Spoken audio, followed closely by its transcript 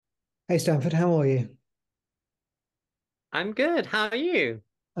Hey Stanford, how are you? I'm good. How are you?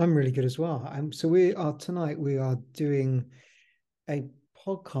 I'm really good as well. So we are tonight we are doing a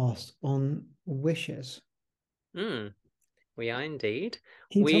podcast on wishes. We are indeed.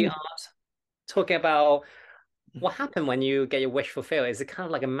 Can you tell We me? are talking about what happened when you get your wish fulfilled. Is it kind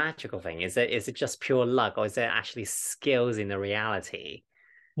of like a magical thing? Is it just pure luck, or is there actually skills in the reality?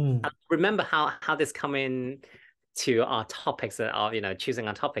 Hmm. Remember how this come in to our topics that are, choosing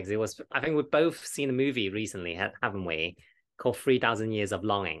our topics. It was, I think we've both seen a movie recently, haven't we? Called 3,000 Years of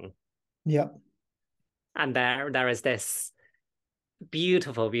Longing. Yeah. And there is this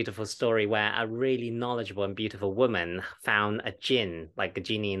beautiful, beautiful story where a really knowledgeable and beautiful woman found a jinn, like a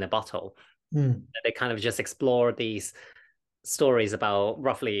genie in a bottle. Hmm. They kind of just explore these stories about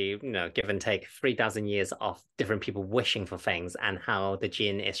roughly, give and take 3,000 years of different people wishing for things and how the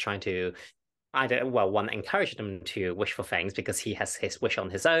jinn is trying to either, well, one, encourage them to wish for things because he has his wish on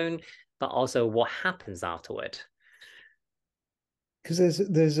his own, but also what happens afterward. Because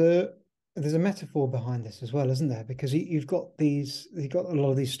there's a metaphor behind this as well, isn't there? Because you've got a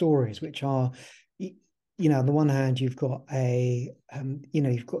lot of these stories which are, y- on the one hand you've got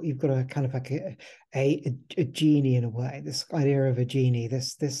you've got a kind of like a genie in a way, this idea of a genie,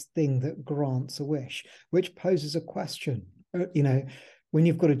 this thing that grants a wish, which poses a question. When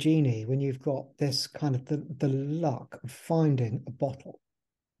you've got a genie, when you've got this kind of the luck of finding a bottle,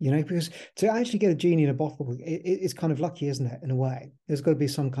 because to actually get a genie in a bottle, it's kind of lucky, isn't it? In a way, there's got to be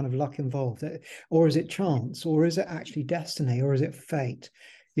some kind of luck involved. Or is it chance, or is it actually destiny, or is it fate?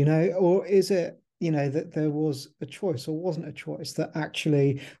 Or is it, that there was a choice or wasn't a choice, that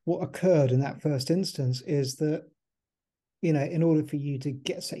actually what occurred in that first instance is that, in order for you to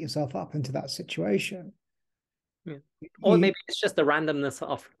set yourself up into that situation, Yeah. Or you maybe it's just the randomness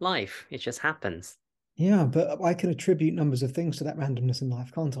of life. It just happens. yeah, but I can attribute numbers of things to that randomness in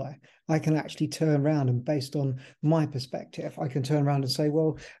life, can't I? I can actually turn around and, based on my perspective, I can turn around and say,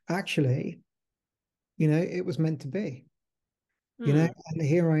 well, actually, it was meant to be, Hmm. and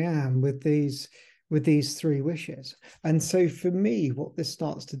here I am with these three wishes. And so for me, what this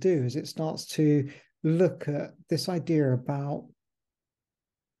starts to do is it starts to look at this idea about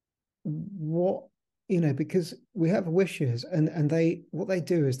what, because we have wishes, and they what they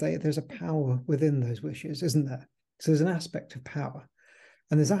do is there's a power within those wishes, isn't there? So there's an aspect of power.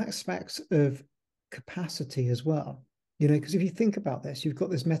 And there's aspects of capacity as well. Because if you think about this, you've got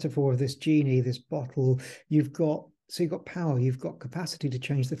this metaphor of this genie, this bottle, you've got power, you've got capacity to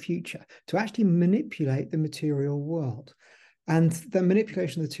change the future, to actually manipulate the material world. And the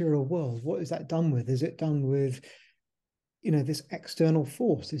manipulation of the material world, what is that done with? Is it done with, this external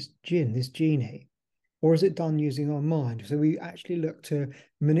force, this jinn, this genie? Or is it done using our mind? So we actually look to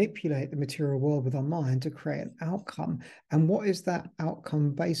manipulate the material world with our mind to create an outcome. And what is that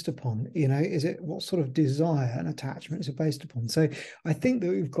outcome based upon? Is it, what sort of desire and attachment is it based upon? So I think that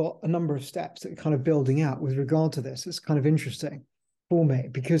we've got a number of steps that are kind of building out with regard to this. It's kind of interesting for me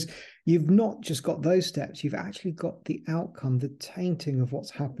because you've not just got those steps, you've actually got the outcome, the tainting of what's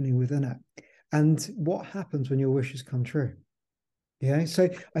happening within it. And what happens when your wishes come true? Yeah, so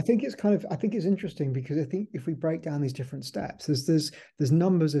I think it's interesting because I think if we break down these different steps, there's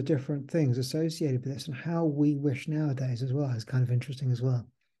numbers of different things associated with this, and how we wish nowadays as well is kind of interesting as well.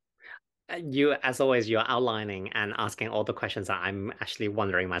 You, as always, you're outlining and asking all the questions that I'm actually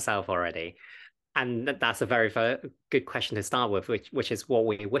wondering myself already. And that's a very, very good question to start with, which is what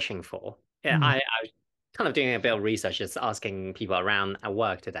we're wishing for. Yeah, Mm. I was kind of doing a bit of research, just asking people around at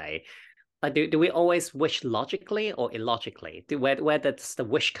work today. Like, do we always wish logically or illogically? Where does the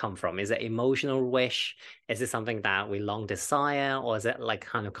wish come from? Is it emotional wish? Is it something that we long desire, or is it like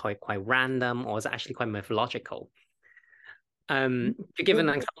kind of quite random, or is it actually quite mythological? To give an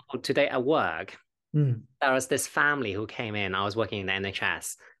But example, today at work, mm, there was this family who came in. I was working in the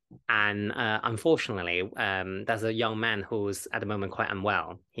NHS, and unfortunately, there's a young man who's at the moment quite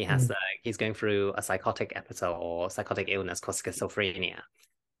unwell. mm, He's going through a psychotic episode or psychotic illness called schizophrenia.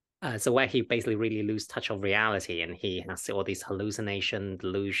 So where he basically really lose touch of reality, and he has all these hallucination,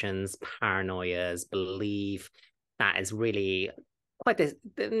 delusions, paranoias, belief that is really quite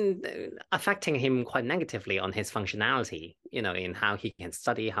affecting him quite negatively on his functionality, in how he can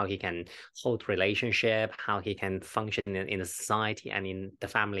study, how he can hold relationship, how he can function in a society and in the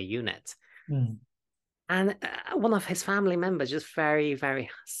family unit. mm. And one of his family members just very, very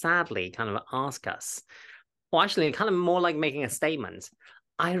sadly kind of asked us, or actually kind of more like making a statement.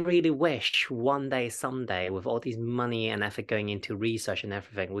 I really wish one day, someday, with all these money and effort going into research and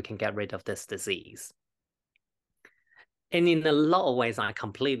everything, we can get rid of this disease. And in a lot of ways, I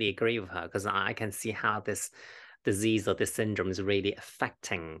completely agree with her because I can see how this disease or this syndrome is really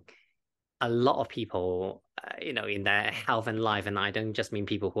affecting a lot of people, in their health and life, and I don't just mean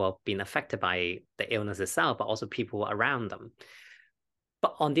people who have been affected by the illness itself, but also people around them.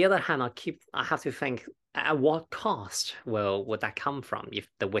 But on the other hand, I have to think, at what cost would that come from if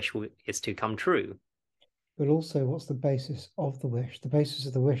the wish is to come true? But also, what's the basis of the wish? The basis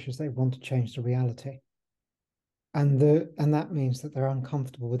of the wish is they want to change the reality. And that means that they're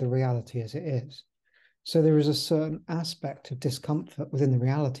uncomfortable with the reality as it is. So there is a certain aspect of discomfort within the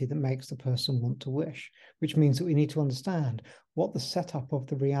reality that makes the person want to wish, which means that we need to understand what the setup of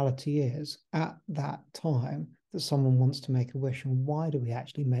the reality is at that time that someone wants to make a wish, and why do we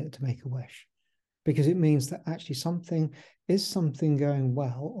actually make a wish? Because it means that actually something going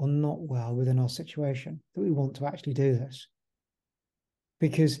well or not well within our situation that we want to actually do this.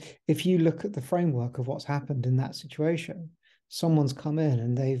 Because if you look at the framework of what's happened in that situation, someone's come in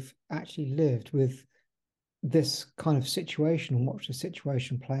and they've actually lived with this kind of situation and watched the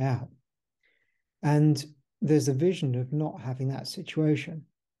situation play out. And there's a vision of not having that situation.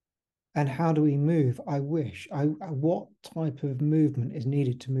 And how do we move? What type of movement is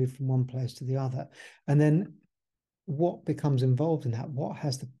needed to move from one place to the other? And then what becomes involved in that? What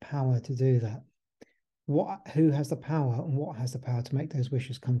has the power to do that? Who has the power, and what has the power to make those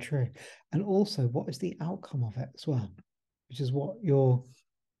wishes come true? And also, what is the outcome of it as well, which is what you're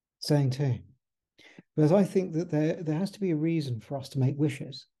saying too. Because I think that there has to be a reason for us to make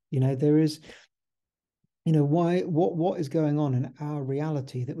wishes. There is, what is going on in our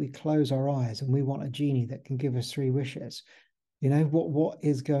reality that we close our eyes and we want a genie that can give us 3 wishes? What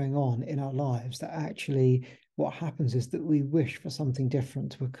is going on in our lives that actually what happens is that we wish for something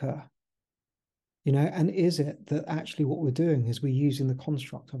different to occur. And is it that actually what we're doing is we're using the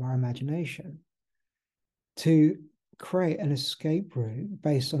construct of our imagination to create an escape route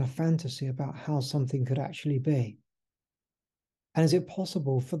based on a fantasy about how something could actually be? And is it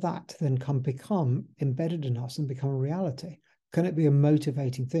possible for that to then become embedded in us and become a reality? Can it be a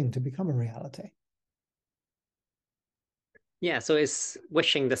motivating thing to become a reality? Yeah, so is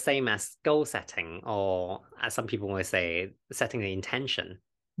wishing the same as goal setting, or as some people will say, setting the intention?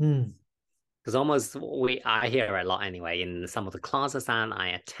 Because almost I hear a lot anyway in some of the classes that I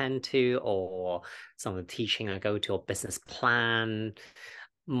attend to, or some of the teaching I go to, or business plan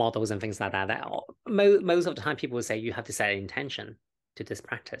models and things like that. Most of the time, people will say you have to set an intention to this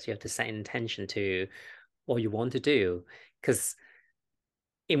practice. You have to set an intention to what you want to do. Because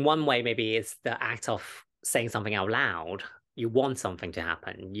in one way, maybe it's the act of saying something out loud. You want something to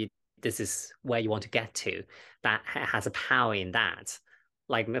happen. This is where you want to get to. That has a power in that.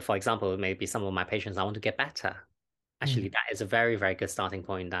 Like, for example, maybe some of my patients, I want to get better. Actually, that is a very, very good starting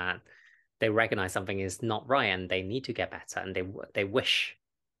point, that they recognize something is not right and they need to get better, and they wish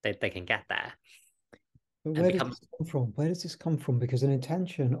that they can get there. But where does this come from? Where does this come from? Because an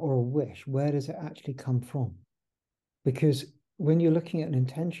intention or a wish, where does it actually come from? Because when you're looking at an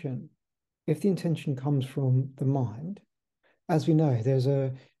intention, if the intention comes from the mind, as we know,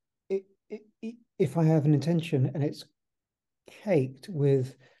 if I have an intention and it's caked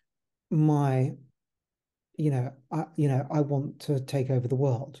with my, I want to take over the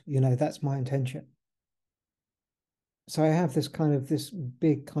world, that's my intention. So I have this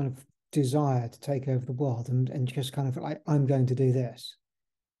big kind of desire to take over the world, and just kind of like, I'm going to do this.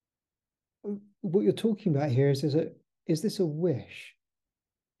 What you're talking about here is this a wish?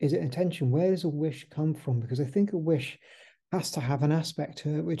 Is it intention? Where does a wish come from? Because I think a wish has to have an aspect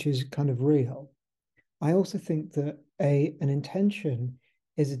to it which is kind of real. I also think that an intention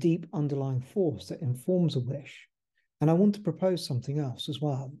is a deep underlying force that informs a wish. And I want to propose something else as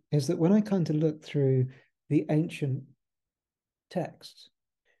well, is that when I kind of look through the ancient texts,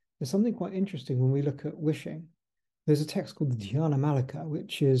 there's something quite interesting when we look at wishing. There's a text called the Dhyana Malika,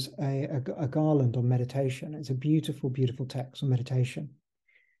 which is a garland on meditation. It's a beautiful, beautiful text on meditation.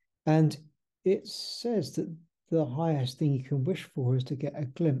 And it says that the highest thing you can wish for is to get a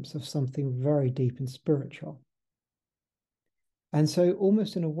glimpse of something very deep and spiritual. And so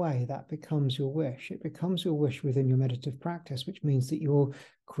almost in a way that becomes your wish. It becomes your wish within your meditative practice, which means that you're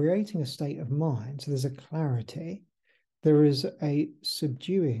creating a state of mind. So there's a clarity. There is a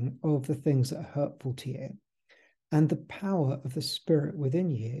subduing of the things that are hurtful to you. And the power of the spirit within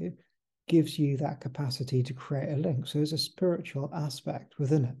you gives you that capacity to create a link. So there's a spiritual aspect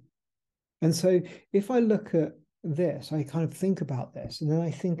within it. And so if I look at this, I kind of think about this, and then I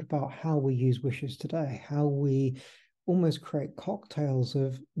think about how we use wishes today, how we almost create cocktails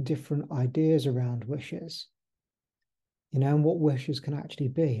of different ideas around wishes, and what wishes can actually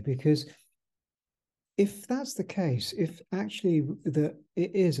be. Because if that's the case, if actually that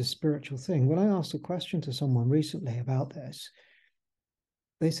it is a spiritual thing, when I asked a question to someone recently about this,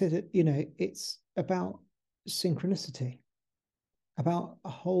 they said that, it's about synchronicity, about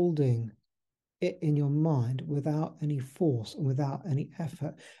holding it in your mind without any force and without any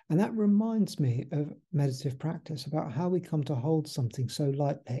effort. And that reminds me of meditative practice, about how we come to hold something so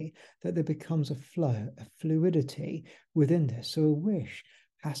lightly that there becomes a flow, a fluidity within this. So a wish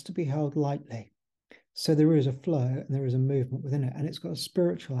has to be held lightly. So there is a flow and there is a movement within it, and it's got a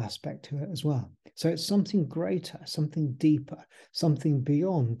spiritual aspect to it as well. So it's something greater, something deeper, something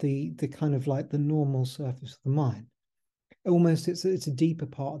beyond the kind of like the normal surface of the mind. Almost, it's a deeper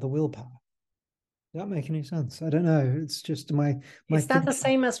part of the willpower. Does that make any sense? I don't know. It's just my Is that the thinking.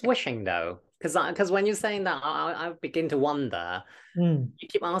 same as wishing though? Because when you're saying that, I begin to wonder. Mm, You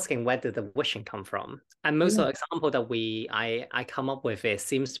keep asking where did the wishing come from, and most yeah, of the example that I come up with, it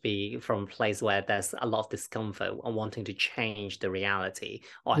seems to be from a place where there's a lot of discomfort on wanting to change the reality,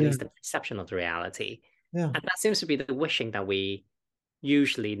 or at yeah, least the perception of the reality, yeah. and that seems to be the wishing that we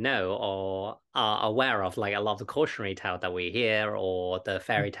usually know or are aware of, like a lot of the cautionary tale that we hear or the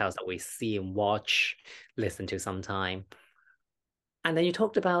fairy tales that we see and watch, listen to sometime. And then you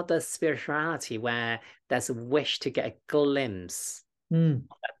talked about the spirituality where there's a wish to get a glimpse Mm,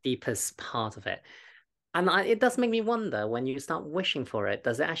 of that deepest part of it. And it does make me wonder, when you start wishing for it,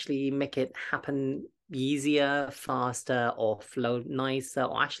 does it actually make it happen easier, faster, or flow nicer,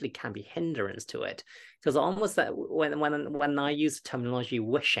 or actually can be hindrance to it? Because almost that when I use the terminology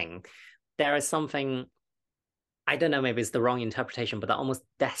wishing, there is something, I don't know, maybe it's the wrong interpretation, but they're almost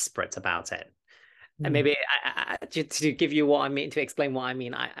desperate about it. And mm, maybe to give you what I mean, to explain what I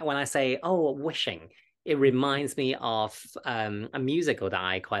mean, when I say, oh, wishing, it reminds me of a musical that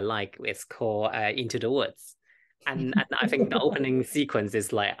I quite like. It's called Into the Woods. And I think the opening sequence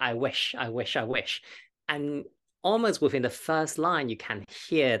is like, I wish, I wish, I wish. And almost within the first line, you can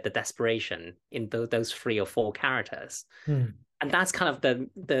hear the desperation in those three or four characters. mm. And that's kind of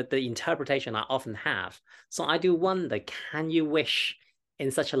the interpretation I often have. So I do wonder, can you wish in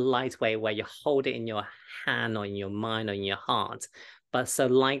such a light way where you hold it in your hand or in your mind or in your heart, but so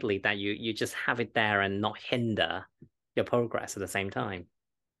lightly that you just have it there and not hinder your progress at the same time?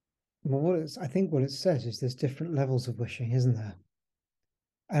 Well, I think what it says is there's different levels of wishing, isn't there?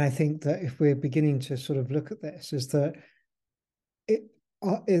 And I think that if we're beginning to sort of look at this, is that it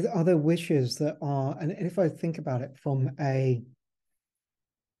are there wishes that are, and if I think about it from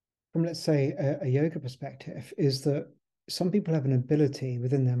let's say a yoga perspective, is that some people have an ability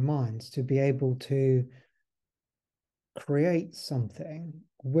within their minds to be able to create something,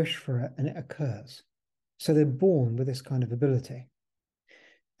 wish for it, and it occurs. So they're born with this kind of ability.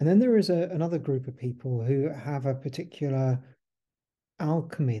 And then there is another group of people who have a particular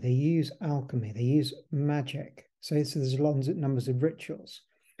alchemy. They use alchemy, they use magic. So there's lots of numbers of rituals.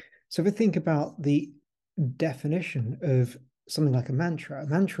 So if we think about the definition of something like a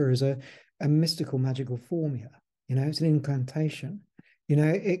mantra is a mystical magical formula. It's an incantation.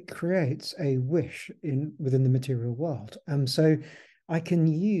 It creates a wish within the material world. So I can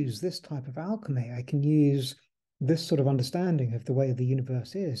use this type of alchemy. I can use this sort of understanding of the way the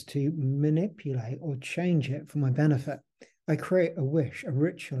universe is to manipulate or change it for my benefit. I create a wish, a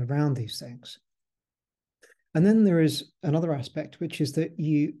ritual around these things. And then there is another aspect, which is that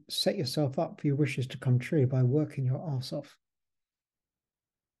you set yourself up for your wishes to come true by working your ass off.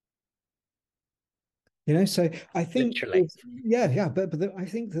 So I think, Literally. yeah, but I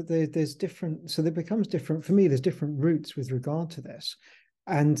think that there's different. So there becomes different for me. There's different routes with regard to this,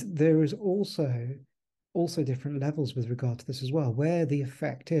 and there is also different levels with regard to this as well, where the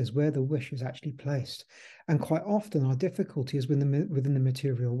effect is, where the wish is actually placed. And quite often our difficulty is within the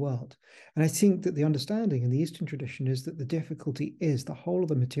material world. And I think that the understanding in the Eastern tradition is that the difficulty is the whole of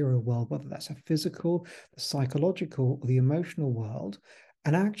the material world, whether that's a physical, the psychological, or the emotional world,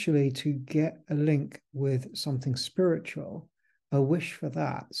 and actually to get a link with something spiritual, a wish for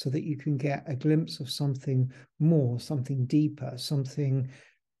that, so that you can get a glimpse of something more, something deeper, something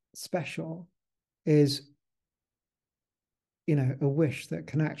special, is a wish that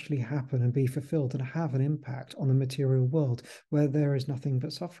can actually happen and be fulfilled and have an impact on the material world where there is nothing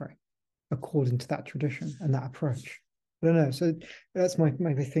but suffering, according to that tradition and that approach. I don't know. So that's my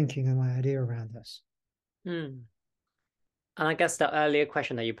maybe thinking and my idea around this. Hmm. And I guess the earlier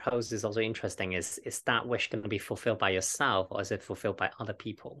question that you posed is also interesting. Is that wish going to be fulfilled by yourself, or is it fulfilled by other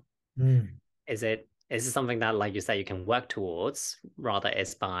people? Mm. Is it something that, like you say, you can work towards, rather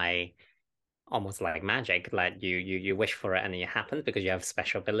is by almost like magic, like you wish for it and it happens because you have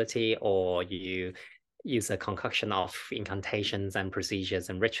special ability, or you use a concoction of incantations and procedures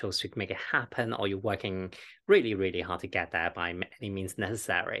and rituals to make it happen, or you're working really, really hard to get there by any means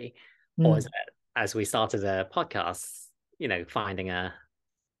necessary? Or is Mm. it, as we started a podcast, finding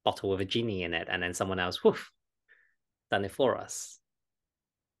bottle with a genie in it, and then someone else, woof, done it for us.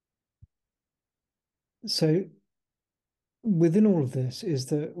 So within all of this is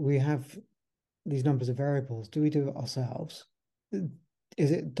that we have these numbers of variables. Do we do it ourselves?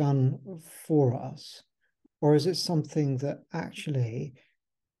 Is it done for us? Or is it something that actually,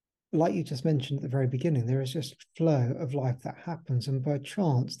 like you just mentioned at the very beginning, there is just flow of life that happens, and by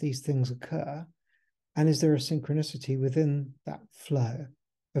chance these things occur? And is there a synchronicity within that flow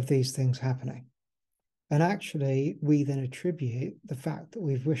of these things happening? And actually, we then attribute the fact that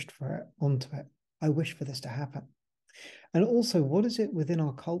we've wished for it onto it. I wish for this to happen. And also, what is it within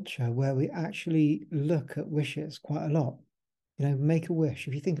our culture where we actually look at wishes quite a lot? You know, make a wish.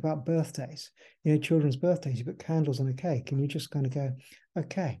 If you think about birthdays, you know, children's birthdays, you put candles on a cake and you just kind of go,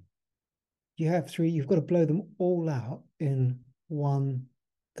 okay, you have 3, you've got to blow them all out in one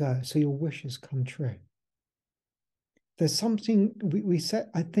go. So your wishes come true. There's something we set,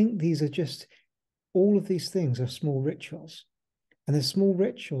 I think these are just, all of these things are small rituals. And there's small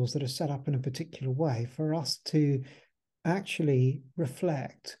rituals that are set up in a particular way for us to actually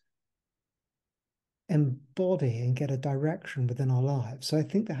reflect, embody, and get a direction within our lives. So I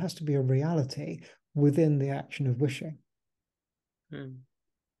think there has to be a reality within the action of wishing.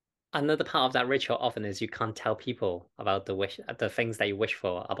 Another part of that ritual often is you can't tell people about the things that you wish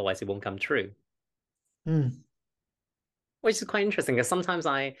for, otherwise it won't come true. Which is quite interesting, because sometimes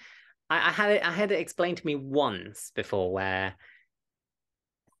I had it explained to me once before, where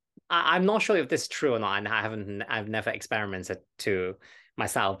I'm not sure if this is true or not, and I've never experimented to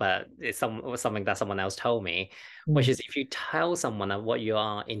myself, but it's something that someone else told me, which is, if you tell someone what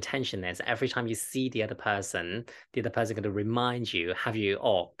your intention is, every time you see the other person going to remind you,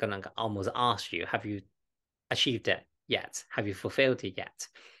 or gonna almost ask you, have you achieved it yet? Have you fulfilled it yet?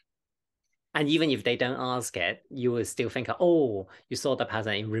 And even if they don't ask it, you will still think, oh, you saw the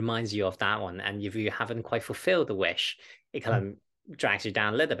person, it reminds you of that one. And if you haven't quite fulfilled the wish, it kind of drags you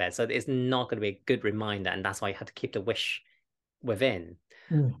down a little bit. So it's not going to be a good reminder. And that's why you have to keep the wish within.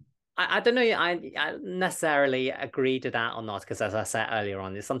 I don't know, I necessarily agree to that or not, because as I said earlier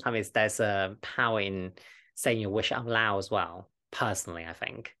on, sometimes there's a power in saying your wish out loud as well, personally, I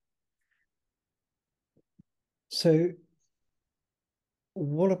think. So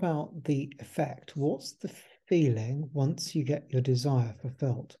what about the effect? What's the feeling once you get your desire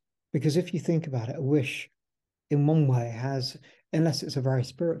fulfilled? Because if you think about it, a wish in one way has, unless it's a very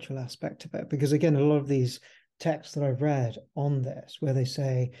spiritual aspect of it, because again, a lot of these texts that I've read on this, where they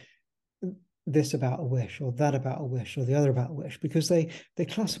say this about a wish, or that about a wish, or the other about a wish, because they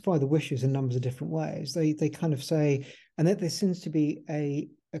classify the wishes in numbers of different ways. They kind of say, and that there seems to be a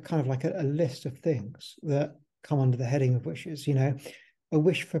kind of like a list of things that come under the heading of wishes, you know, a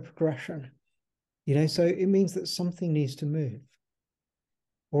wish for progression, you know, so it means that something needs to move.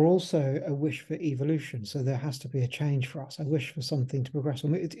 Or also a wish for evolution. So there has to be a change for us. I wish for something to progress. I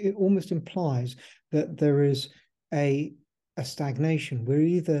mean, it almost implies that there is a stagnation. We're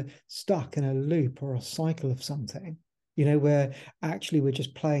either stuck in a loop or a cycle of something, you know, where actually we're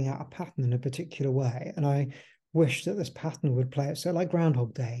just playing out a pattern in a particular way. And I wish that this pattern would play it. So like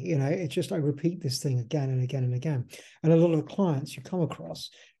Groundhog Day, you know, it's just I repeat this thing again and again and again. And a lot of the clients you come across,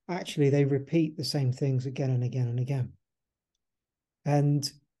 actually, they repeat the same things again and again and again. And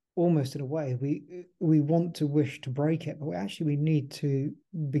almost in a way, we want to wish to break it, but we need to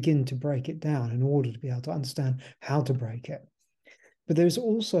begin to break it down in order to be able to understand how to break it. But there's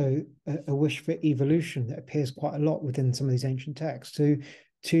also a wish for evolution that appears quite a lot within some of these ancient texts,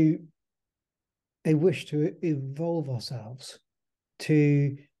 to a wish to evolve ourselves,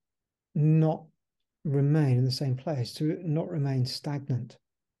 to not remain in the same place, to not remain stagnant,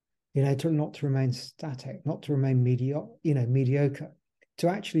 you know, not to remain static, not to remain mediocre, to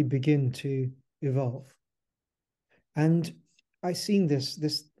actually begin to evolve. And I've seen this,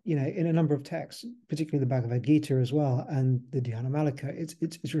 you know, in a number of texts, particularly the Bhagavad Gita as well, and the Dhyanamalika.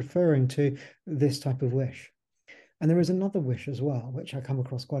 It's referring to this type of wish. And there is another wish as well, which I come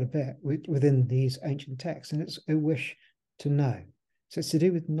across quite a bit within these ancient texts, and it's a wish to know. So it's to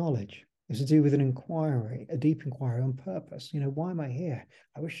do with knowledge. It's to do with an inquiry, a deep inquiry on purpose. You know, why am I here?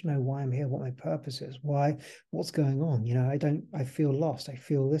 I wish to know why I'm here, what my purpose is, what's going on. You know, I feel lost. I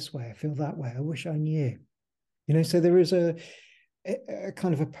feel this way. I feel that way. I wish I knew. You know, so there is a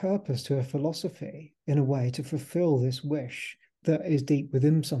kind of a purpose to a philosophy, in a way, to fulfill this wish that is deep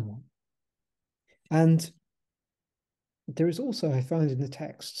within someone. And there is also, I find in the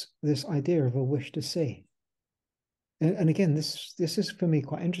texts, this idea of a wish to see. And again, this is for me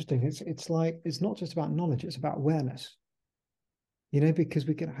quite interesting. It's like, it's not just about knowledge, it's about awareness. You know, because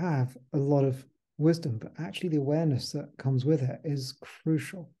we can have a lot of wisdom, but actually the awareness that comes with it is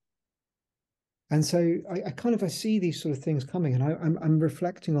crucial. And so I see these sort of things coming, and I'm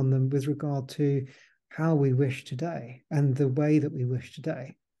reflecting on them with regard to how we wish today and the way that we wish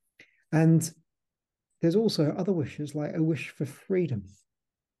today. And there's also other wishes, like a wish for freedom.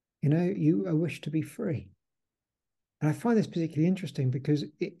 A wish to be free. And I find this particularly interesting because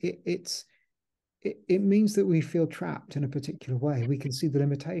it means that we feel trapped in a particular way. We can see the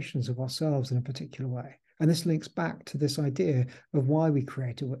limitations of ourselves in a particular way. And this links back to this idea of why we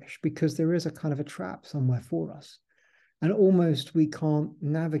create a wish, because there is a kind of a trap somewhere for us. And almost we can't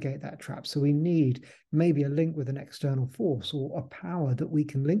navigate that trap. So we need maybe a link with an external force or a power that we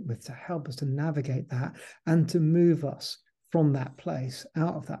can link with to help us to navigate that and to move us from that place,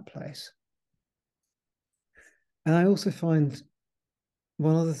 out of that place. And I also find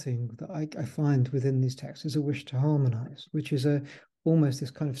one other thing that I find within these texts is a wish to harmonize, which is almost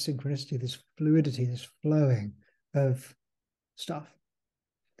this kind of synchronicity, this fluidity, this flowing of stuff.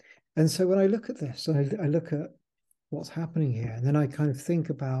 And so when I look at this, I look at what's happening here, and then I kind of think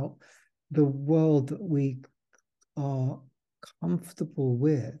about the world that we are comfortable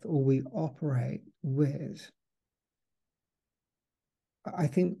with or we operate with. I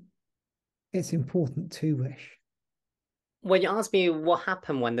think it's important to wish. When you ask me what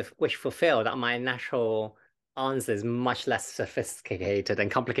happened when the wish fulfilled, my natural answer is much less sophisticated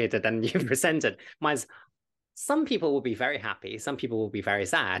and complicated than you presented. Mine's some people will be very happy, some people will be very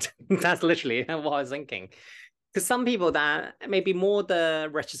sad. That's literally what I was thinking. Because some people that maybe more the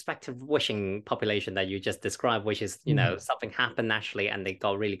retrospective wishing population that you just described, which is, something happened naturally and they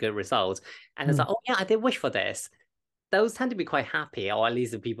got really good results. And it's like, oh yeah, I did wish for this. Those tend to be quite happy, or at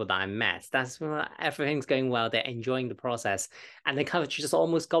least the people that I met. That's when everything's going well. They're enjoying the process. And they kind of just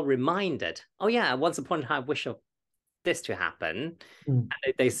almost got reminded, oh yeah, once upon a time, I wish of this to happen. And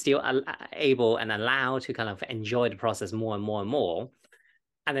they still are able and allowed to kind of enjoy the process more and more and more.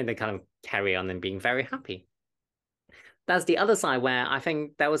 And then they kind of carry on and being very happy. That's the other side where I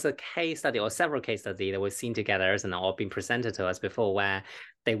think there was a case study or several case studies that were seen together and all been presented to us before, where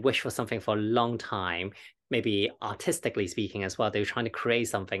they wish for something for a long time, maybe artistically speaking as well. They were trying to create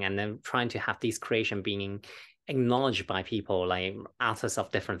something and then trying to have this creation being acknowledged by people, like artists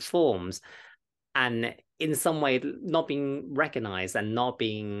of different forms, and in some way not being recognized and not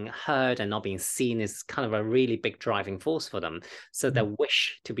being heard and not being seen is kind of a really big driving force for them. So their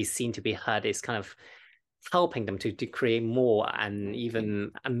wish to be seen, to be heard is kind of helping them to create more and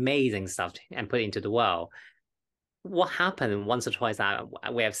even amazing stuff and put it into the world. What happened once or twice that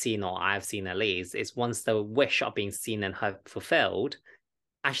we have seen, or I've seen at least, is once the wish of being seen and heard fulfilled,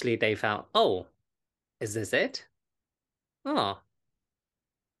 actually they felt, oh, is this it? Oh,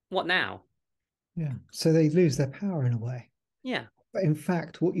 what now? Yeah. So they lose their power in a way. Yeah. But in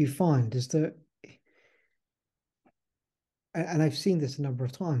fact, what you find is that, and I've seen this a number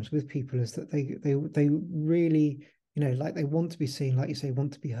of times with people, is that they really, like they want to be seen, like you say,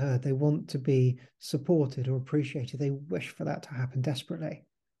 want to be heard. They want to be supported or appreciated. They wish for that to happen desperately.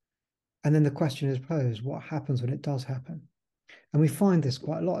 And then the question is posed, what happens when it does happen? And we find this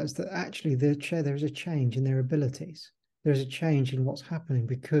quite a lot, is that actually there is a change in their abilities. There's a change in what's happening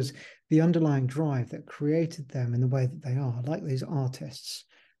because the underlying drive that created them in the way that they are, like these artists,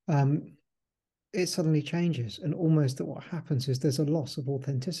 it suddenly changes. And almost that what happens is there's a loss of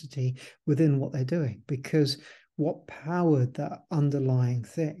authenticity within what they're doing, because what powered that underlying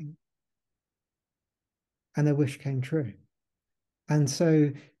thing, and their wish came true. And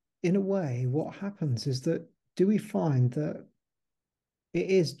so in a way, what happens is that, do we find that it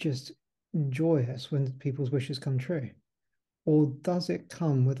is just joyous when people's wishes come true? Or does it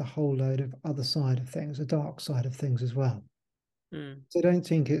come with a whole load of other side of things, a dark side of things as well? So I don't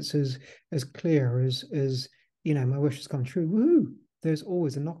think it's as clear as my wish has come true. Woohoo! There's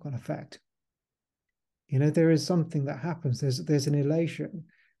always a knock-on effect. There is something that happens. There's an elation,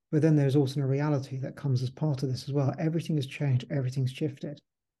 but then there's also a reality that comes as part of this as well. Everything has changed. Everything's shifted.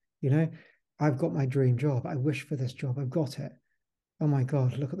 I've got my dream job. I wish for this job. I've got it. Oh my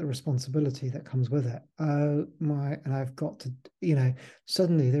God, look at the responsibility that comes with it. Oh my, and I've got to,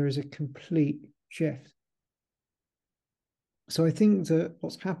 suddenly there is a complete shift. So I think that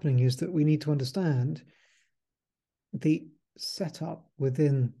what's happening is that we need to understand the setup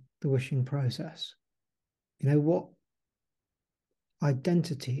within the wishing process. What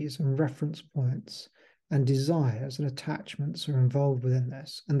identities and reference points and desires and attachments are involved within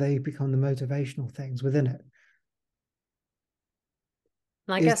this, and they become the motivational things within it.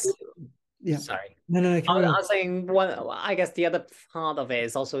 I guess Yeah. Sorry. No, no, no, I carry on. was saying I guess the other part of it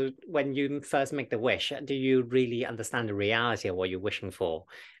is also when you first make the wish, do you really understand the reality of what you're wishing for?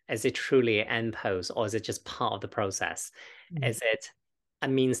 Is it truly an end post, or is it just part of the process? Mm. Is it a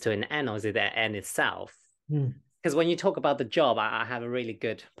means to an end, or is it the end itself? Mm. Because when you talk about the job, I have a really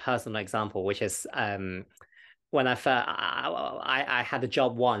good personal example, which is when I first I had a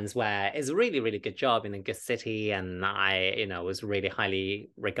job once where it's a really, really good job in a good city, and I, was really highly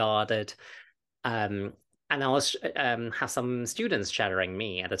regarded. Um, and I was have some students shadowing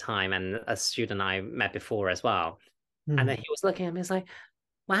me at the time, and a student I met before as well. And then Mm. he was looking at me, he's like,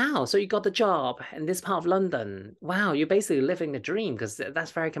 "Wow, so you got the job in this part of London? Wow, you're basically living the dream because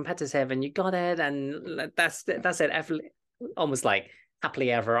that's very competitive, and you got it, and that's it, almost like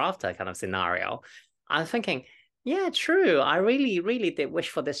happily ever after kind of scenario." I'm thinking, yeah, true. I really, really did wish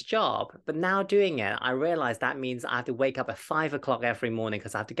for this job, but now doing it, I realize that means I have to wake up at 5 o'clock every morning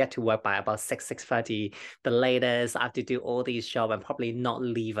because I have to get to work by about 6:30, the latest. I have to do all these jobs and probably not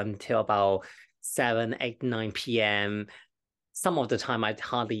leave until about 7, 8, 9 p.m. Some of the time I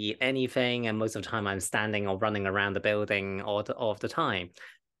hardly eat anything, and most of the time I'm standing or running around the building all of the time.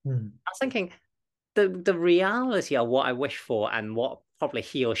 Mm. I was thinking the reality of what I wish for and what probably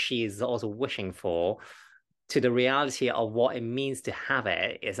he or she is also wishing for to the reality of what it means to have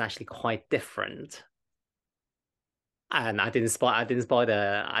it is actually quite different. And I didn't spoil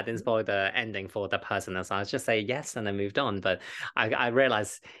the ending for the person. So I just say yes and then moved on. But I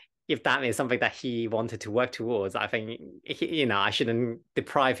realized if that is something that he wanted to work towards, I think I shouldn't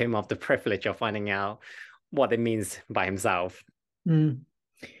deprive him of the privilege of finding out what it means by himself. Mm.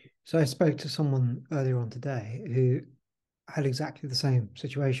 So I spoke to someone earlier on today who had exactly the same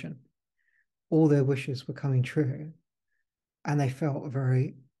situation. All their wishes were coming true, and they felt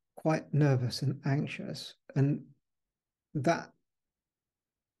very quite nervous and anxious. And that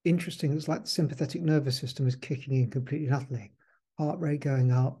interesting, it's like the sympathetic nervous system is kicking in completely and utterly. Heart rate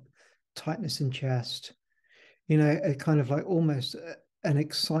going up, tightness in chest, a kind of like almost an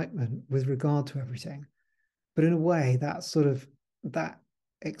excitement with regard to everything. But in a way, that sort of that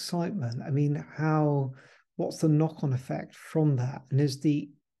excitement, I mean, what's the knock-on effect from that? And is the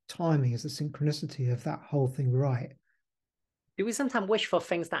timing, is the synchronicity of that whole thing right? Do we sometimes wish for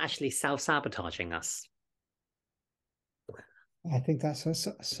things that actually self-sabotaging us? I think that's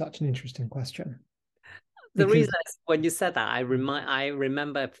such an interesting question The because reason is when you said that, I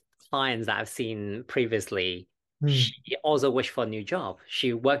remember clients that I've seen previously. mm, She also wished for a new job.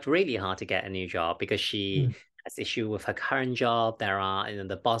 She worked really hard to get a new job because mm, she has issue with her current job. There are,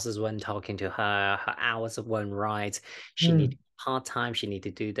 the bosses weren't talking to her, her hours weren't right. She mm, needed part-time, she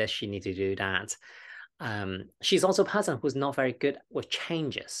needed to do this, she needed to do that. She's also a person who's not very good with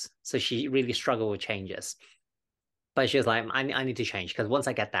changes. So she really struggled with changes. But she was like, I need to change because once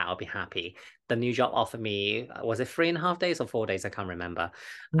I get that, I'll be happy. The new job offered me, was it 3.5 days or 4 days? I can't remember.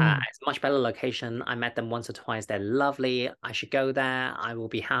 mm, It's a much better location. I met them once or twice. They're lovely. I should go there. I will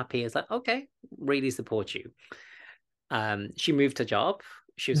be happy. It's like, okay, really support you. She moved her job.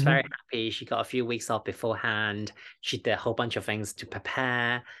 She was very mm, happy. She got a few weeks off beforehand. She did a whole bunch of things to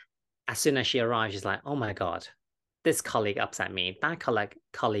prepare. As soon as she arrived, she's like, oh my God, this colleague upset me, that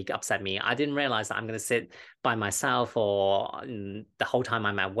colleague upset me. I didn't realize that I'm going to sit by myself or the whole time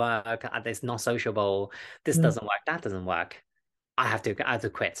I'm at work. It's not sociable. This mm. doesn't work. That doesn't work. I have to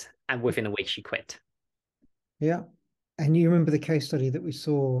quit. And within a week, she quit. Yeah. And you remember the case study that we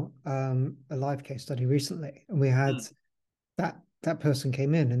saw, a live case study recently, and we had Mm. that person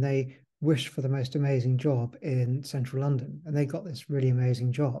came in and they wished for the most amazing job in central London, and they got this really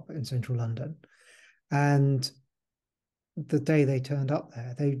amazing job in central London. And the day they turned up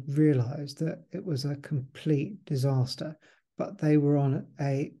there, they realized that it was a complete disaster, but they were on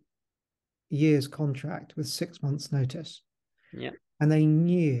a year's contract with 6 months' notice. Yeah. And they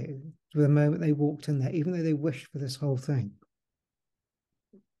knew the moment they walked in there, even though they wished for this whole thing.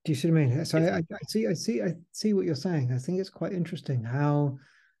 Do you see what I mean? So It's I see what you're saying. I think it's quite interesting how,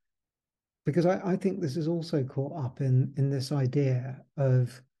 because I think this is also caught up in this idea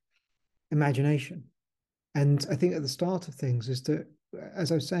of imagination. And I think at the start of things is that,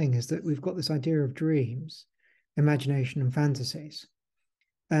 as I was saying, is that we've got this idea of dreams, imagination, and fantasies.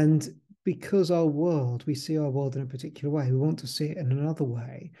 And because we see our world in a particular way, we want to see it in another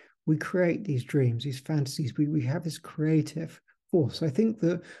way. We create these dreams, these fantasies. We have this creative force. I think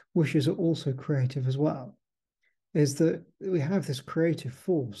that wishes are also creative as well, is that we have this creative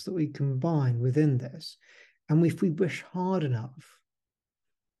force that we combine within this. And if we wish hard enough,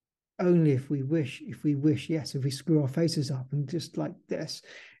 only if we wish, yes, if we screw our faces up and just like this,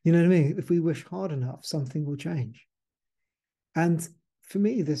 you know what I mean? If we wish hard enough, something will change. And for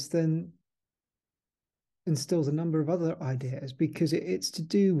me, this then instills a number of other ideas, because it's to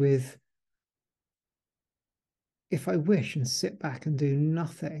do with, if I wish and sit back and do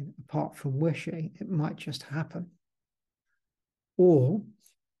nothing apart from wishing, it might just happen. Or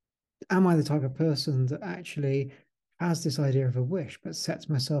am I the type of person that actually has this idea of a wish but sets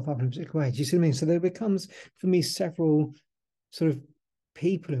myself up in a particular way? Do you see what I mean? So there becomes, for me, several sort of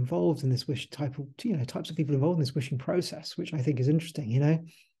people involved in this wish types of people involved in this wishing process, which I think is interesting.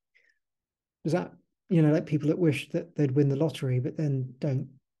 Does that, like people that wish that they'd win the lottery but then don't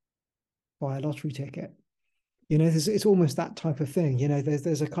buy a lottery ticket? It's almost that type of thing.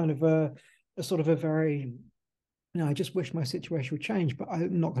 There's a kind of a sort of a very, I just wish my situation would change, but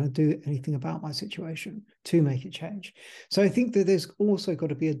I'm not going to do anything about my situation to make it change. So I think that there's also got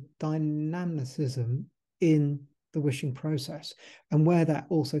to be a dynamicism in the wishing process, and where that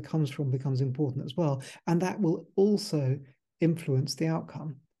also comes from becomes important as well. And that will also influence the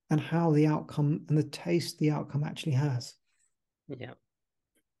outcome and how the outcome and the taste the outcome actually has. Yeah.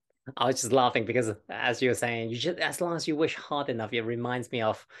 I was just laughing because, as you were saying, as long as you wish hard enough, it reminds me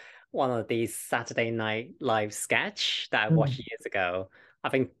of one of these Saturday Night Live sketch that I watched years ago. I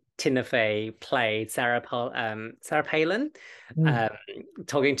think Tina Fey played Sarah Palin,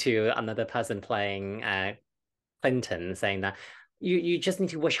 talking to another person playing Clinton, saying that you just need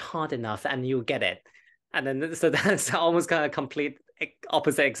to wish hard enough and you'll get it. And then so that's almost kind of complete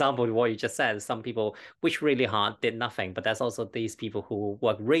opposite example to what you just said. Some people wish really hard, did nothing, but there's also these people who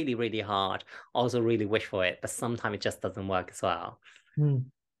work really, really hard, also really wish for it, but sometimes it just doesn't work as well.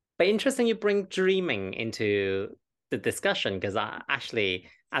 But interesting you bring dreaming into the discussion, because I actually,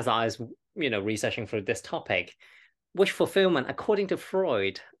 as I was, researching for this topic, wish fulfillment, according to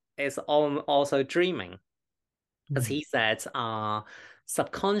Freud, is also dreaming. As he said, our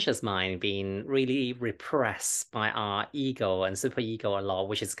subconscious mind being really repressed by our ego and superego a lot,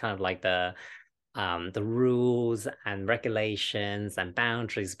 which is kind of like the rules and regulations and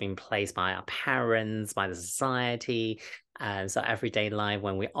boundaries being placed by our parents, by the society. And so everyday life,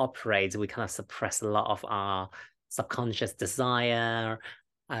 when we operate, we kind of suppress a lot of our subconscious desire.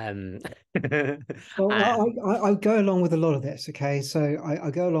 Well, I go along with a lot of this. Okay, so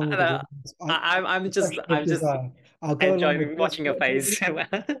I go along with the I'm just I'll go along with enjoying watching your face.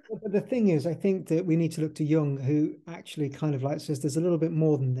 But the thing is, I think that we need to look to Jung, who actually kind of like says there's a little bit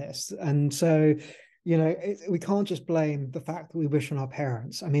more than this, and so we can't just blame the fact that we wish on our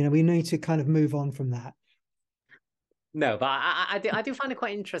parents. I mean, we need to kind of move on from that. No, but I do find it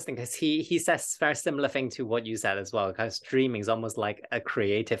quite interesting, because he says very similar thing to what you said as well, because dreaming is almost like a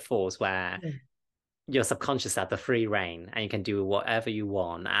creative force where your subconscious has the free reign and you can do whatever you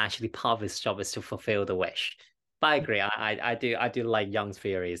want. Actually, part of his job is to fulfill the wish. But I agree, I do like Jung's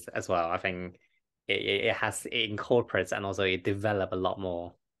theories as well. I think it incorporates and also it develops a lot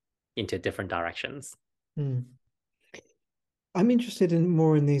more into different directions. I'm interested in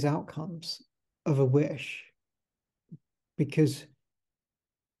more in these outcomes of a wish, because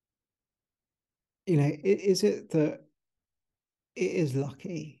is it that it is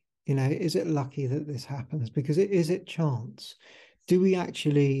lucky? Is it lucky that this happens? Because is it chance? Do we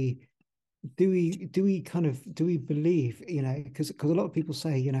actually do we believe, because a lot of people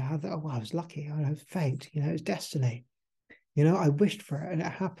say, oh, I was lucky, I was fate, it's destiny, I wished for it and it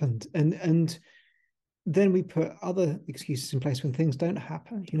happened, and then we put other excuses in place when things don't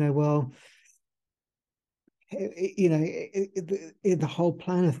happen. Well, in the whole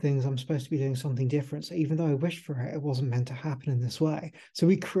plan of things, I'm supposed to be doing something different. So even though I wished for it, it wasn't meant to happen in this way. So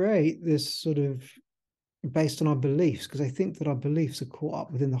we create this sort of based on our beliefs, because I think that our beliefs are caught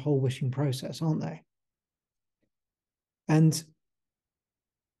up within the whole wishing process, aren't they? And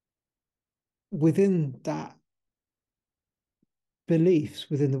within that beliefs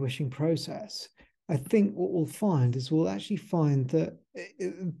within the wishing process, I think what we'll find is we'll actually find that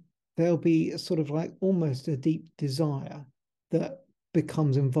there'll be a sort of like almost a deep desire that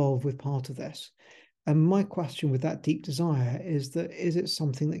becomes involved with part of this. And my question with that deep desire is it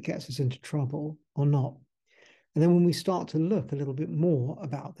something that gets us into trouble or not? And then when we start to look a little bit more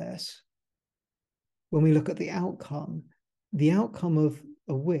about this, when we look at the outcome of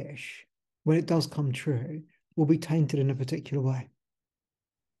a wish, when it does come true, will be tainted in a particular way.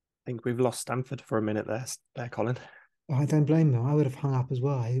 I think we've lost Stanford for a minute there, Colin. I don't blame him. I would have hung up as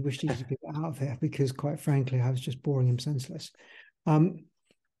well. I wished he could get out of here, because quite frankly, I was just boring him senseless. But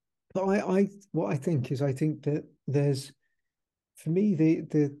what I think that there's, for me,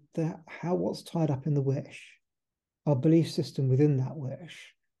 the how what's tied up in the wish, our belief system within that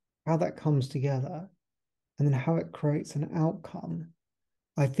wish, how that comes together, and then how it creates an outcome,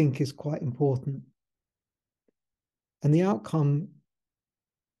 I think is quite important. And the outcome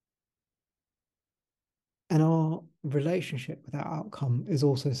And our relationship with that outcome is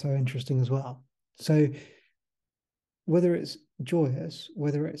also so interesting as well. So whether it's joyous,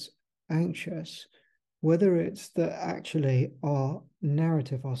 whether it's anxious, whether it's that actually our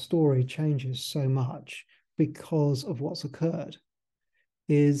narrative, our story changes so much because of what's occurred,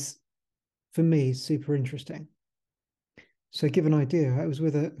 is, for me, super interesting. So give an idea, I was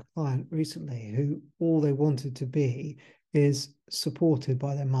with a client recently who all they wanted to be is supported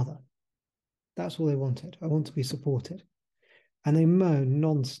by their mother. That's all they wanted. I want to be supported. And they moan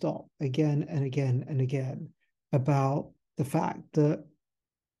non-stop again and again and again about the fact that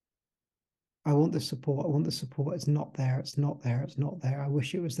I want the support. I want the support. It's not there. It's not there. It's not there. I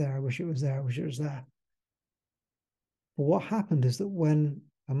wish it was there. I wish it was there. I wish it was there. But what happened is that when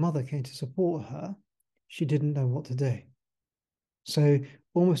her mother came to support her, she didn't know what to do. So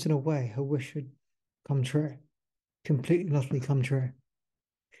almost in a way, her wish had come true, completely and utterly come true.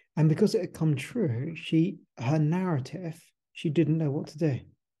 And because it had come true, her narrative, she didn't know what to do.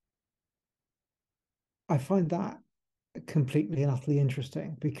 I find that completely and utterly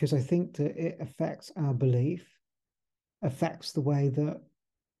interesting because I think that it affects our belief, affects the way that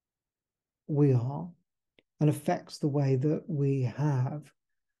we are, and affects the way that we have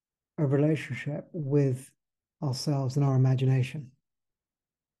a relationship with ourselves and our imagination.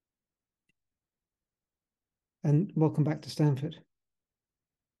 And welcome back to Stanford.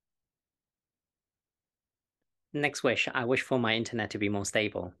 Next wish, I wish for my internet to be more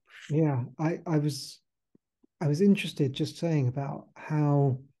stable. Yeah, I was interested just saying about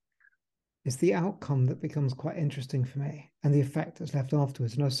how it's the outcome that becomes quite interesting for me and the effect that's left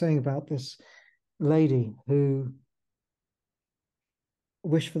afterwards. And I was saying about this lady who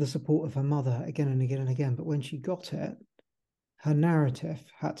wished for the support of her mother again and again and again, but when she got it, her narrative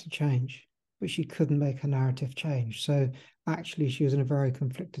had to change, but she couldn't make her narrative change. So actually, she was in a very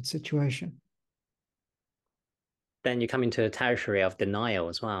conflicted situation. Then you come into a territory of denial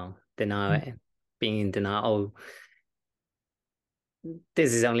as well. Denial, being in denial. Oh,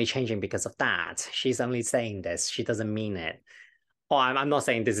 this is only changing because of that. She's only saying this. She doesn't mean it. Or I'm not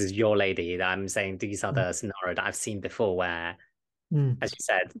saying this is your lady. I'm saying these are the scenarios that I've seen before where, as you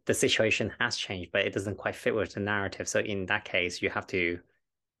said, the situation has changed, but it doesn't quite fit with the narrative. So in that case, you have to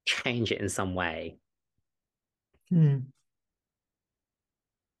change it in some way. And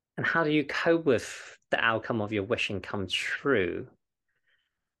how do you cope with the outcome of your wishing come true?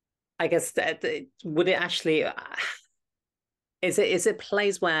 I guess that would it actually is it a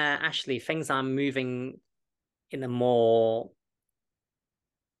place where actually things are moving in a more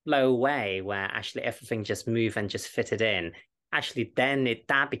low way where actually everything just move and just fit it in? Actually, then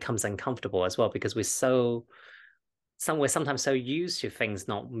that becomes uncomfortable as well because we're sometimes so used to things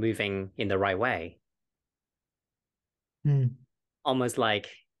not moving in the right way. Almost like,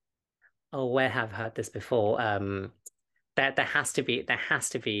 oh, where have I heard this before? There has to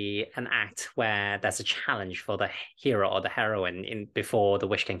be an act where there's a challenge for the hero or the heroine before the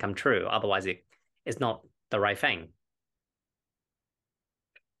wish can come true. Otherwise, it's not the right thing.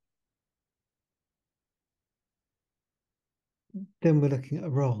 Then we're looking at a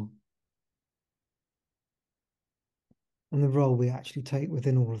role. And the role we actually take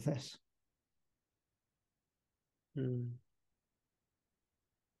within all of this.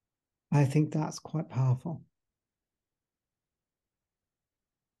 I think that's quite powerful.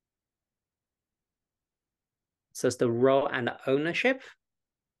 So it's the role and the ownership?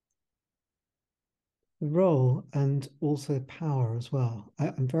 The role and also power as well.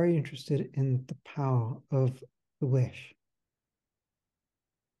 I'm very interested in the power of the wish.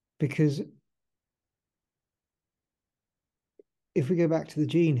 Because if we go back to the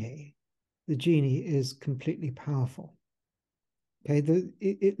genie is completely powerful. Okay,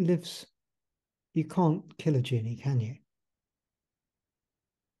 it lives. You can't kill a genie, can you?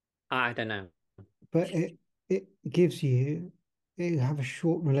 I don't know. But it gives you have a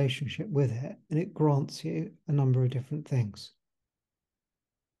short relationship with it, and it grants you a number of different things.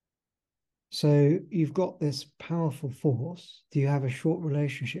 So you've got this powerful force that you have a short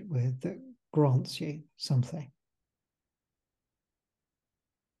relationship with that grants you something.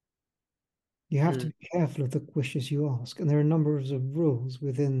 You have to be careful of the wishes you ask, and there are a number of rules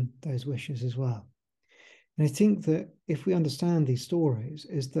within those wishes as well. And I think that if we understand these stories,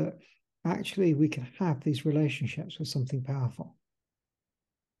 is that actually we can have these relationships with something powerful,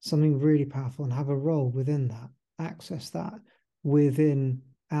 something really powerful, and have a role within that, access that within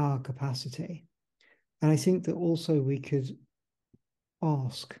our capacity. And I think that also we could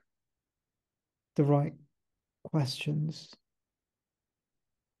ask the right questions.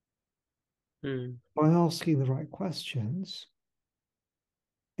 By asking the right questions,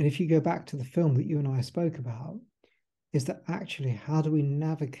 And if you go back to the film that you and I spoke about, is that actually how do we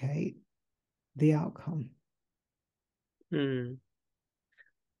navigate the outcome? I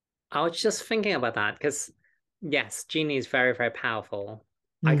was just thinking about that because, yes, genie is very, very powerful.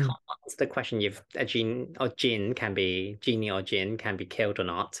 I Mm. can't answer the question if a genie or jinn can be killed or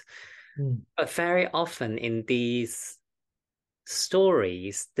not. But very often in these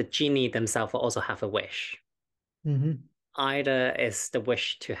stories, the genie themselves also have a wish. Either it's the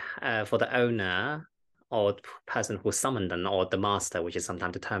wish to for the owner or the person who summoned them, or the master, which is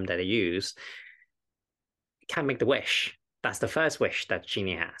sometimes the term that they use, can make the wish. That's the first wish that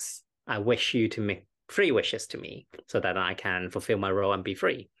genie has. I wish you to make 3 wishes to me so that I can fulfill my role and be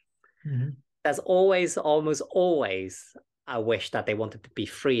free. There's always, almost always, a wish that they want to be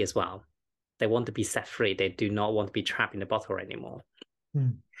free as well. They want to be set free. They do not want to be trapped in the bottle anymore.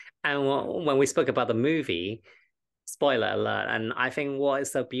 And when we spoke about the movie, spoiler alert, and I think what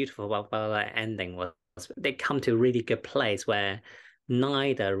is so beautiful about the ending was they come to a really good place where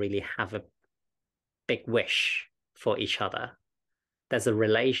neither really have a big wish for each other. There's a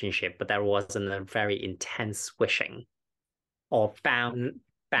relationship, but there wasn't a very intense wishing or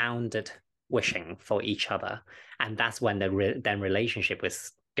bounded wishing for each other. And that's when the then relationship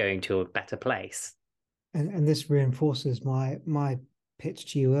is going to a better place. And this reinforces my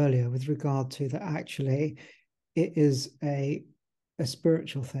pitch to you earlier with regard to that actually it is a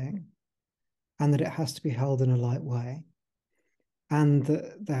spiritual thing, and that it has to be held in a light way, and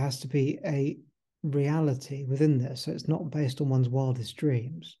that there has to be a reality within this. So it's not based on one's wildest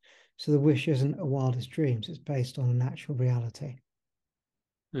dreams. So the wish isn't a wildest dreams, it's based on a natural reality.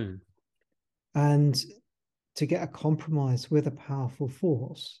 And to get a compromise with a powerful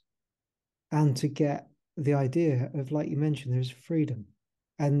force, and to get the idea of, like you mentioned, there's freedom,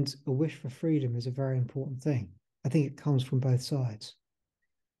 and a wish for freedom is a very important thing. I think it comes from both sides.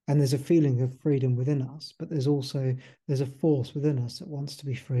 And there's a feeling of freedom within us, but there's a force within us that wants to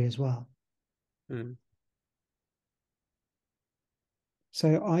be free as well.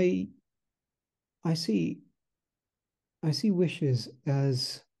 So I see wishes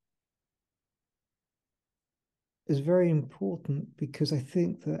as very important, because I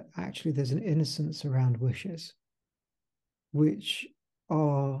think that actually there's an innocence around wishes which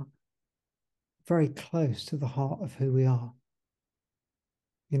are very close to the heart of who we are.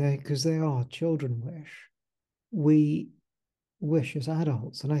 Because they are. Children wish. We wish as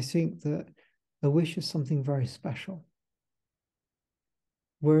adults. And I think that a wish is something very special.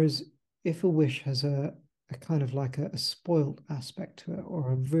 Whereas if a wish has a kind of like a spoilt aspect to it,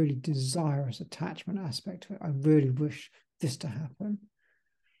 or a really desirous attachment aspect to it, I really wish this to happen.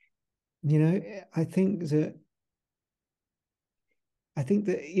 I think that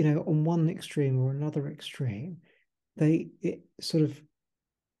on one extreme or another extreme,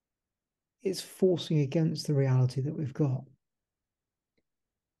 it's forcing against the reality that we've got.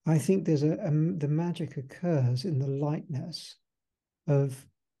 I think there's the magic occurs in the lightness of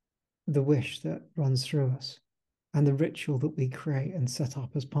the wish that runs through us, and the ritual that we create and set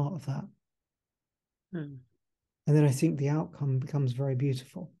up as part of that. And then I think the outcome becomes very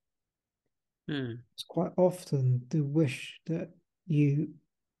beautiful. It's quite often the wish that you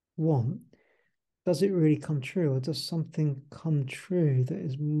want, does it really come true, or does something come true that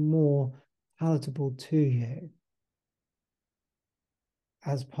is more palatable to you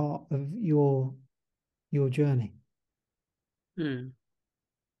as part of your journey?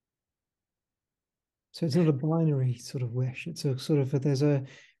 So it's not a binary sort of wish. It's a sort of it's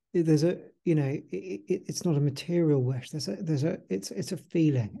not a material wish. It's a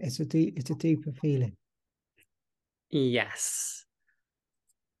feeling. It's a deeper feeling. Yes.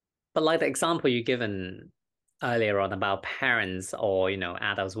 But like the example you given earlier on about parents or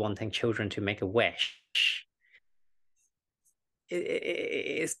adults wanting children to make a wish,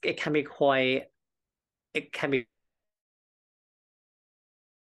 it can be quite. It can be.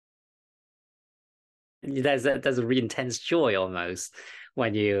 There's a really intense joy almost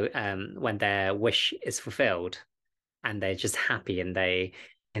when when their wish is fulfilled, and they're just happy and they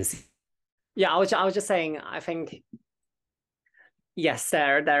can see. Yeah, I was just saying, I think yes,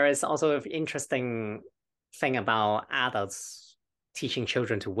 there is also an interesting thing about adults teaching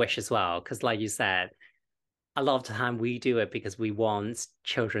children to wish as well, because like you said, a lot of the time we do it because we want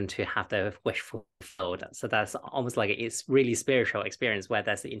children to have their wish fulfilled. So that's almost like it's really spiritual experience where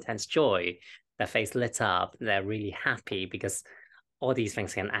there's the intense joy, their face lit up, they're really happy because all these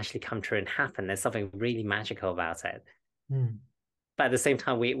things can actually come true and happen. There's something really magical about it. But at the same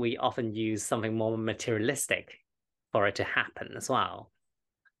time, we often use something more materialistic for it to happen as well.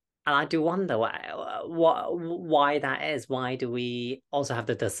 And I do wonder why that is. Why do we also have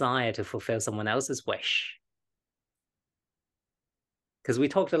the desire to fulfill someone else's wish? Because we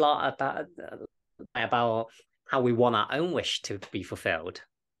talked a lot about how we want our own wish to be fulfilled.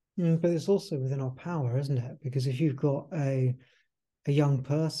 But it's also within our power, isn't it? Because if you've got a young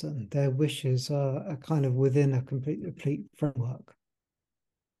person, their wishes are kind of within a complete framework.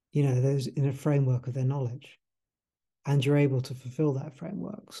 There's in a framework of their knowledge, and you're able to fulfill that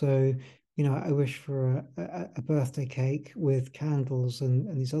framework. So, I wish for a birthday cake with candles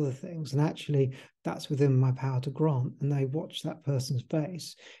and these other things. And actually, that's within my power to grant. And they watch that person's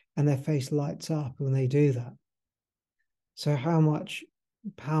face and their face lights up when they do that. So how much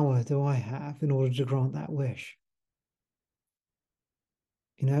power do I have in order to grant that wish?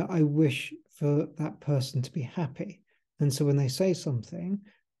 I wish for that person to be happy. And so when they say something,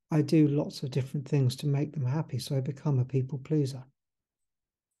 I do lots of different things to make them happy. So I become a people pleaser.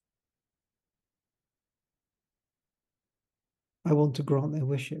 I want to grant their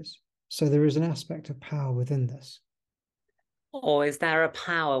wishes. So there is an aspect of power within this. Or is there a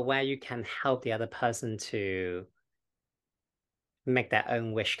power where you can help the other person to make their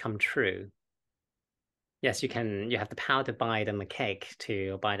own wish come true? Yes, you have the power to buy them a cake,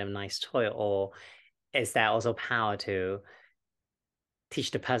 to buy them a nice toy, or is there also power to teach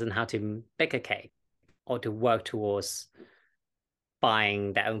the person how to bake a cake or to work towards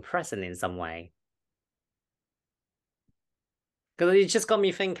buying their own present in some way? Because it just got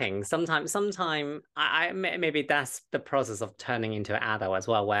me thinking. Sometimes I maybe that's the process of turning into an adult as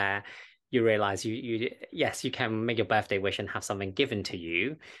well, where you realize yes, you can make your birthday wish and have something given to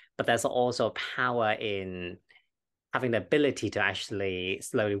you, but there's also power in having the ability to actually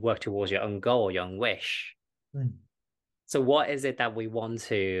slowly work towards your own goal, your own wish. So what is it that we want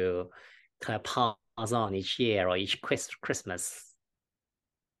to kind of pass on each year or each Christmas?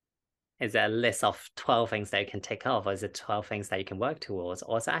 Is there a list of 12 things that you can take off, or is it 12 things that you can work towards?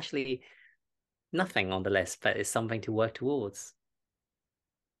 Or is it actually nothing on the list, but it's something to work towards?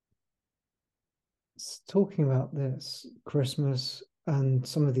 Talking about this, Christmas and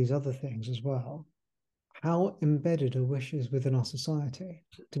some of these other things as well, how embedded are wishes within our society?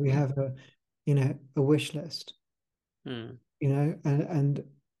 Do we have a wish list? And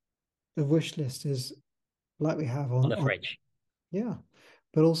the wish list is like we have on the fridge. Yeah.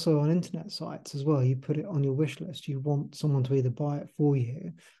 But also on internet sites as well. You put it on your wish list. You want someone to either buy it for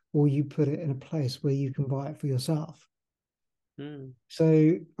you, or you put it in a place where you can buy it for yourself.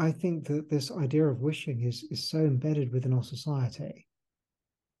 So I think that this idea of wishing is so embedded within our society.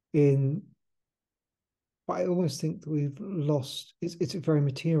 But I almost think that we've lost. It's very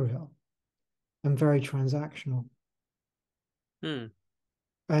material and very transactional.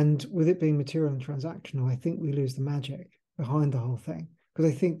 And with it being material and transactional, I think we lose the magic behind the whole thing.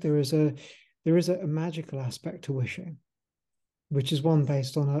 Because I think there is a magical aspect to wishing, which is one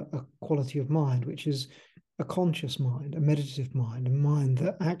based on a quality of mind, which is a conscious mind, a meditative mind, a mind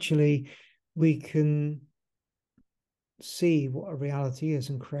that actually we can see what a reality is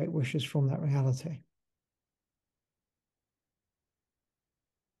and create wishes from that reality.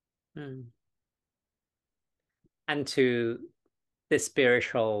 And to this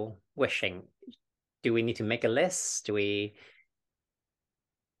spiritual wishing, do we need to make a list? Do we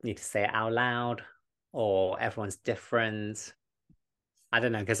need to say it out loud, or everyone's different? I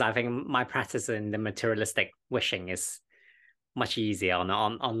don't know, because I think my practice in the materialistic wishing is much easier on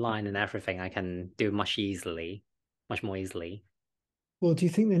online and everything. I can do much more easily. Well, do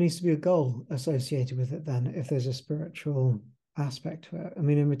you think there needs to be a goal associated with it then, if there's a spiritual aspect to it? I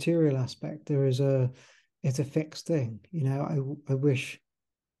mean, a material aspect, it's a fixed thing. I wish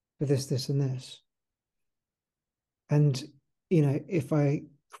for this, this, and this. And, if I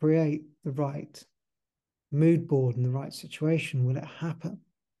create the right mood board in the right situation, will it happen?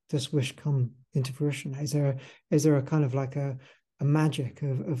 Does wish come into fruition? Is there a kind of like a magic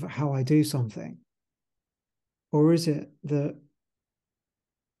of how I do something? Or is it that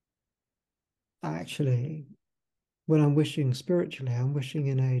actually when I'm wishing spiritually, I'm wishing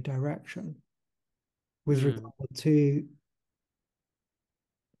in a direction with regard to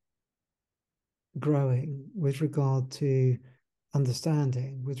growing, with regard to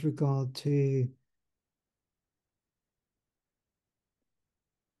understanding, with regard to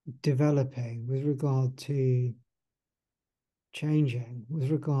developing, with regard to changing,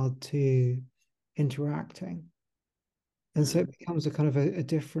 with regard to interacting. And so it becomes a kind of a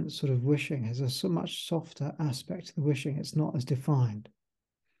different sort of wishing. There's a so much softer aspect to the wishing. It's not as defined.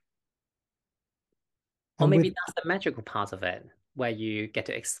 Or maybe that's the magical part of it, where you get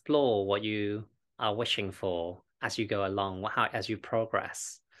to explore what you are wishing for as you go along, as you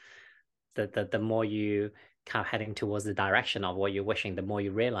progress. The more you kind of heading towards the direction of what you're wishing, the more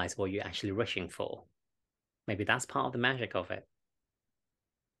you realize what you're actually wishing for. Maybe that's part of the magic of it.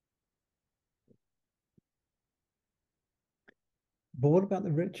 But what about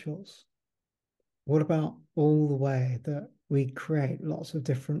the rituals? What about all the way that we create lots of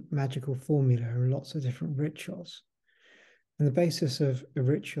different magical formula and lots of different rituals? And the basis of a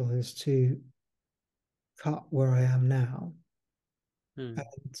ritual is to cut where I am now and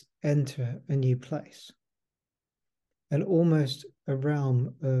enter a new place. And almost a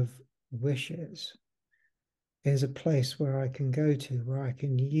realm of wishes is a place where I can go to, where I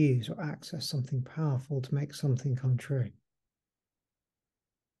can use or access something powerful to make something come true.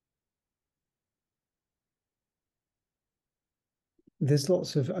 There's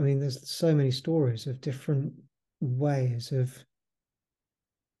lots of, I mean, there's so many stories of different ways of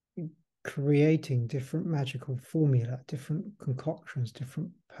creating different magical formula, different concoctions, different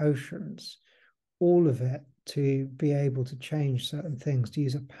potions, all of it to be able to change certain things, to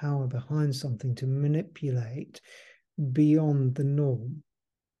use a power behind something, to manipulate beyond the norm,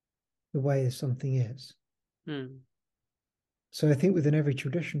 the way something is. So I think within every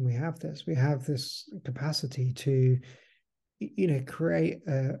tradition we have this capacity to, create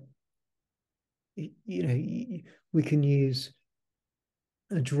a, we can use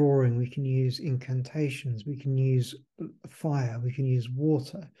a drawing, we can use incantations, we can use fire, we can use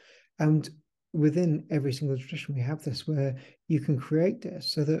water. And within every single tradition, we have this where you can create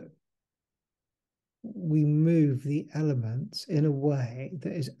this so that we move the elements in a way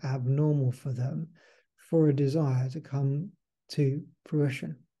that is abnormal for them for a desire to come to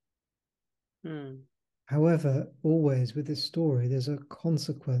fruition. However, always with this story, there's a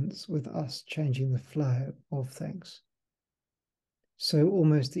consequence with us changing the flow of things. So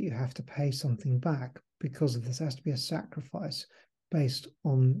almost that you have to pay something back because of this. There has to be a sacrifice based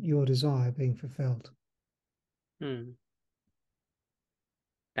on your desire being fulfilled.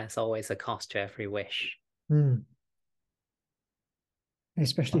 That's always a cost to every wish.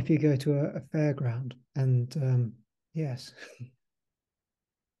 Especially if you go to a fairground and yes.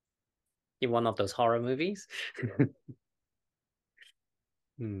 In one of those horror movies.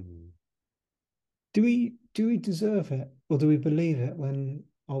 Do we deserve it, or do we believe it when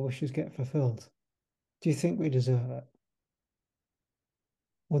our wishes get fulfilled? Do you think we deserve it?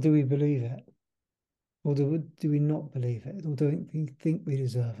 Or do we believe it? Or do we not believe it? Or do we think we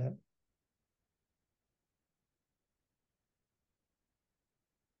deserve it?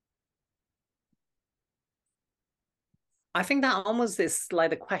 I think that almost is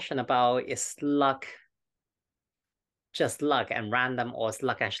like the question about, is luck just luck and random, or is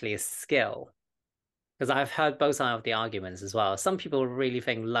luck actually a skill? Because I've heard both sides of the arguments as well. Some people really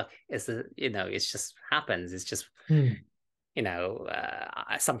think luck is, it's just happens. It's just,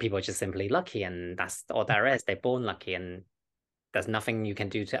 some people are just simply lucky, and that's all there is. They're born lucky, and there's nothing you can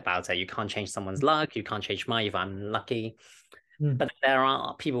do about it. You can't change someone's luck. You can't change mine if I'm lucky. But there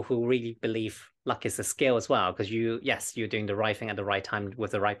are people who really believe luck is a skill as well, because you're doing the right thing at the right time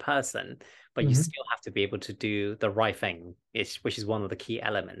with the right person, but you still have to be able to do the right thing, which is one of the key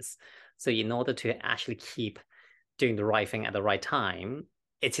elements. So in order to actually keep doing the right thing at the right time,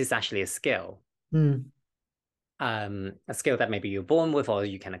 it is actually a skill. A skill that maybe you're born with or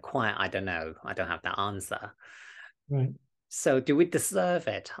you can acquire. I don't know. I don't have that answer. Right. So do we deserve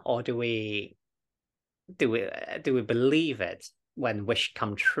it, or do we believe it when wish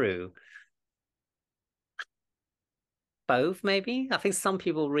come true? Both, maybe. I think some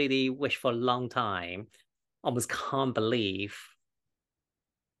people really wish for a long time, almost can't believe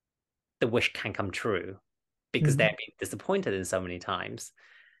the wish can come true because they've been disappointed in so many times.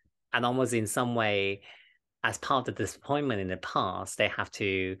 And almost in some way, as part of the disappointment in the past, they have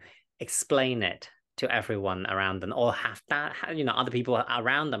to explain it to everyone around them, or have that, other people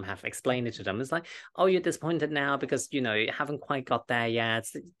around them have explained it to them. It's like, oh, you're disappointed now because, you haven't quite got there yet.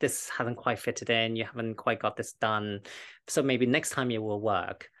 This hasn't quite fitted in. You haven't quite got this done. So maybe next time it will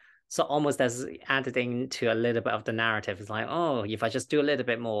work. So almost there's added into a little bit of the narrative. It's like, oh, if I just do a little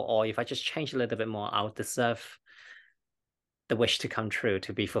bit more, or if I just change a little bit more, I'll deserve the wish to come true,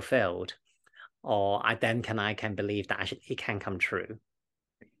 to be fulfilled. Or I can believe that actually it can come true.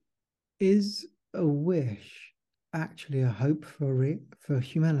 Is a wish actually a hope for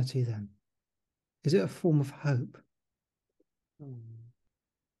humanity then? Is it a form of hope?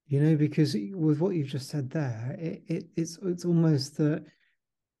 Because with what you've just said there, it's almost that,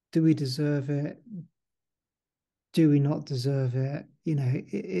 do we deserve it? Do we not deserve it?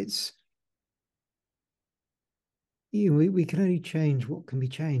 It's we can only change what can be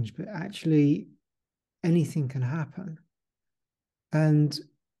changed, but actually anything can happen. And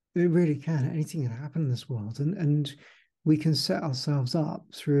It really can. Anything can happen in this world, and we can set ourselves up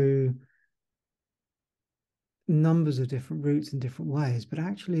through numbers of different routes in different ways. But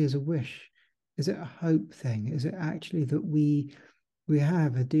actually, as a wish, is it a hope thing? Is it actually that we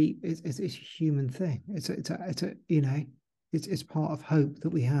have a deep? It's a human thing. It's a you know, it's part of hope that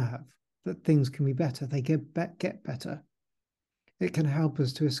we have, that things can be better. They get better. It can help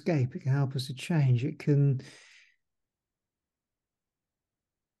us to escape. It can help us to change. It can.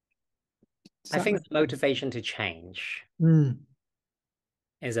 I think the motivation to change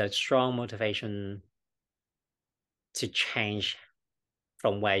is a strong motivation to change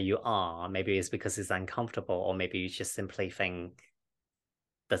from where you are. Maybe it's because it's uncomfortable, or maybe you just simply think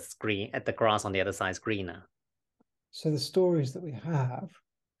the grass on the other side is greener. So the stories that we have,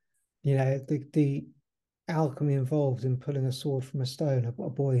 you know, the alchemy involved in pulling a sword from a stone, a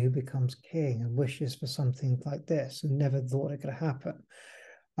boy who becomes king and wishes for something like this and never thought it could happen.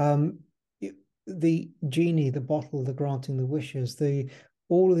 The genie, the bottle, the granting the wishes,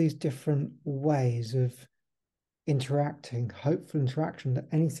 all of these different ways of interacting, hopeful interaction, that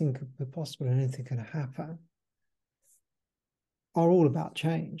anything could be possible and anything can happen, are all about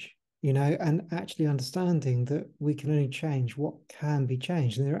change, you know, and actually understanding that we can only change what can be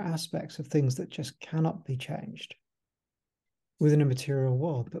changed. And there are aspects of things that just cannot be changed within a material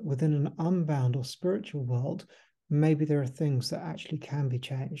world, but within an unbound or spiritual world, maybe there are things that actually can be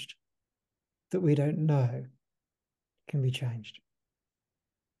changed that we don't know can be changed.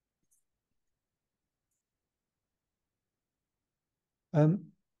 For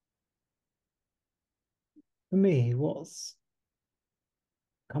me, what's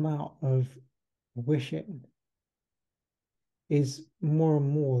come out of wishing is more and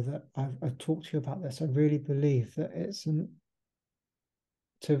more that I've talked to you about this. I really believe that it's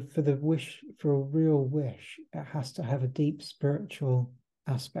for the wish, for a real wish, it has to have a deep spiritual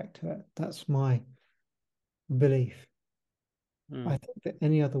aspect to it. That's my belief. I think that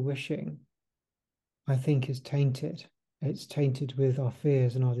any other wishing, I think, is tainted. It's tainted with our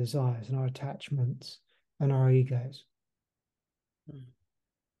fears and our desires and our attachments and our egos.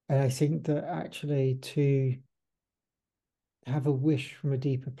 And I think that actually to have a wish from a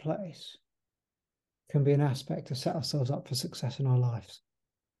deeper place can be an aspect to set ourselves up for success in our lives.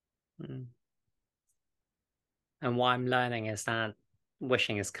 And what I'm learning is that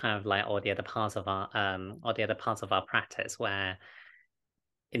wishing is kind of like all the other parts of our practice, where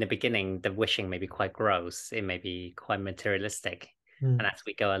in the beginning the wishing may be quite gross, it may be quite materialistic, and as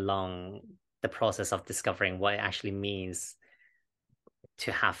we go along the process of discovering what it actually means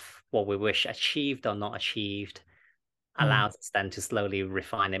to have what we wish achieved or not achieved, allows us then to slowly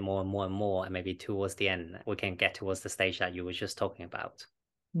refine it more and more and more, and maybe towards the end we can get towards the stage that you were just talking about.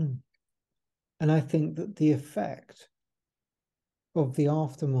 And I think that the effect of the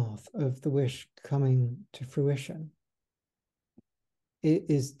aftermath of the wish coming to fruition, it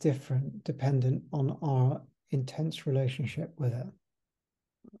is different dependent on our intense relationship with it.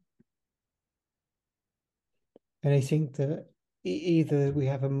 And I think that either we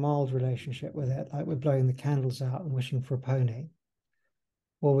have a mild relationship with it, like we're blowing the candles out and wishing for a pony,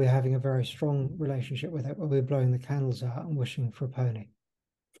 or we're having a very strong relationship with it where we're blowing the candles out and wishing for a pony.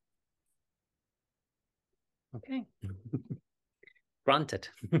 Okay. Granted.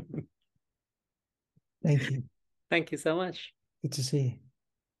 Thank you. Thank you so much. Good to see you.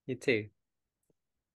 You too.